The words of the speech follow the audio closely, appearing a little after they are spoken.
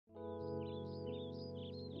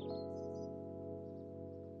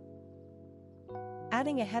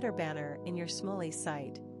Adding a header banner in your Smoolis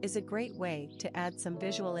site is a great way to add some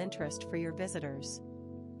visual interest for your visitors.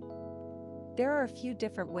 There are a few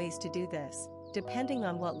different ways to do this, depending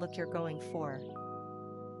on what look you're going for.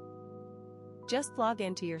 Just log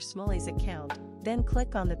into your Smoolis account, then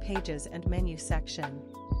click on the Pages and Menu section.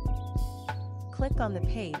 Click on the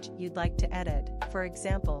page you'd like to edit, for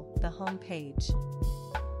example, the home page.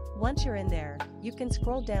 Once you're in there, you can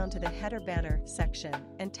scroll down to the Header Banner section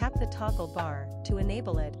and tap the toggle bar to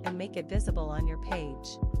enable it and make it visible on your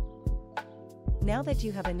page. Now that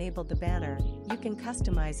you have enabled the banner, you can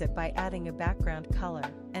customize it by adding a background color,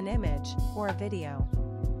 an image, or a video.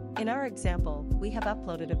 In our example, we have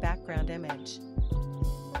uploaded a background image.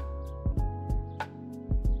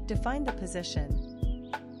 Define the position,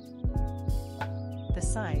 the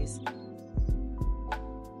size,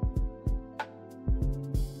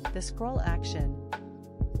 the scroll action,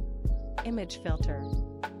 image filter,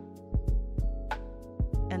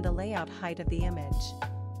 and the layout height of the image.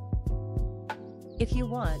 If you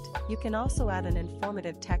want, you can also add an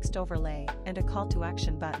informative text overlay and a call to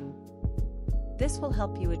action button. This will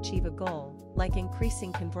help you achieve a goal, like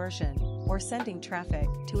increasing conversion or sending traffic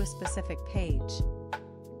to a specific page.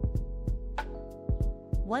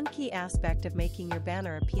 One key aspect of making your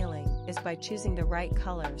banner appealing is by choosing the right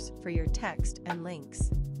colors for your text and links.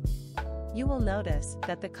 You will notice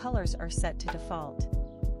that the colors are set to default.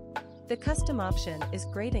 The custom option is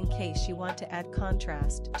great in case you want to add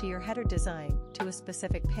contrast to your header design to a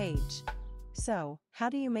specific page. So, how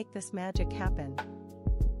do you make this magic happen?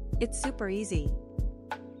 It's super easy.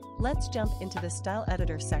 Let's jump into the Style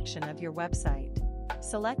Editor section of your website.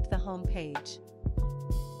 Select the home page.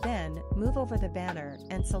 Then, move over the banner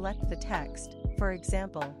and select the text, for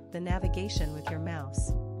example, the navigation with your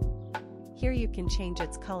mouse. Here you can change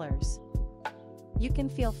its colors. You can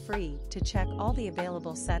feel free to check all the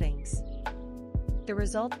available settings. The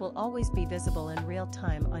result will always be visible in real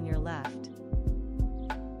time on your left.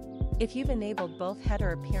 If you've enabled both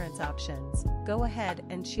header appearance options, go ahead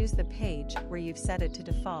and choose the page where you've set it to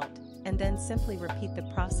default, and then simply repeat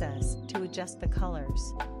the process to adjust the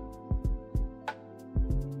colors.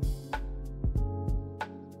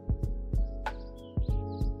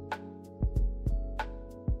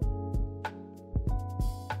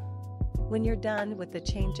 When you're done with the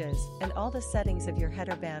changes and all the settings of your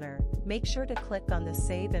header banner, make sure to click on the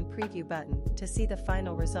Save and Preview button to see the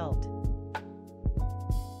final result.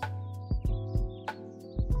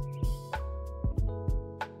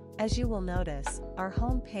 As you will notice, our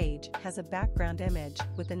home page has a background image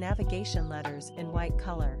with the navigation letters in white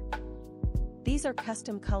color. These are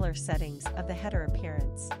custom color settings of the header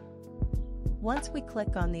appearance. Once we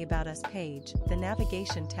click on the About Us page, the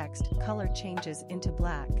navigation text color changes into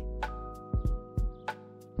black.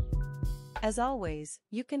 As always,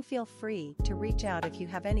 you can feel free to reach out if you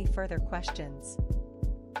have any further questions.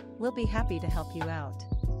 We'll be happy to help you out.